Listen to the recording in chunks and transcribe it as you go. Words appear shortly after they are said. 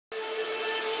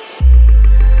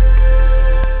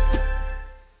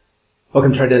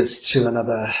Welcome traders to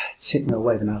another Tickmill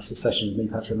wave analysis session with me,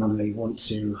 Patrick Nunley. Want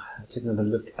to take another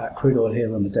look at crude oil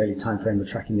here on the daily time frame. We're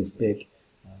tracking this big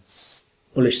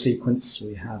bullish sequence.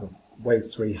 We have a wave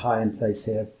 3 high in place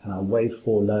here and our wave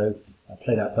 4 low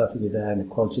played out perfectly there in a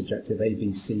quality objective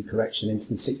ABC correction into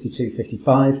the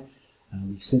 62.55.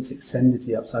 We've since extended to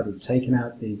the upside. We've taken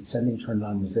out the descending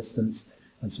trendline resistance,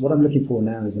 and so what I'm looking for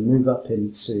now is a move up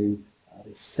into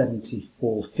this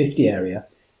 74.50 area.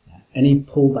 Any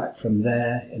pullback from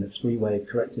there in a three-wave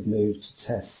corrective move to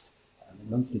test the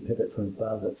monthly pivot from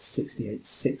above at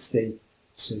 68.60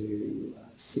 to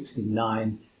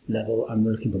 69 level. I'm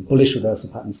looking for bullish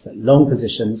reversal patterns, set long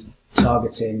positions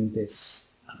targeting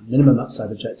this minimum upside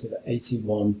objective at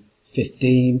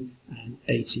 81.15 and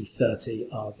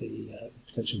 80.30 are the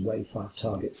potential wave 5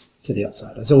 targets to the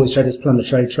upside. As always, traders, plan the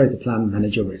trade, trade the plan,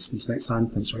 manage your risk. Until next time,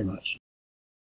 thanks very much.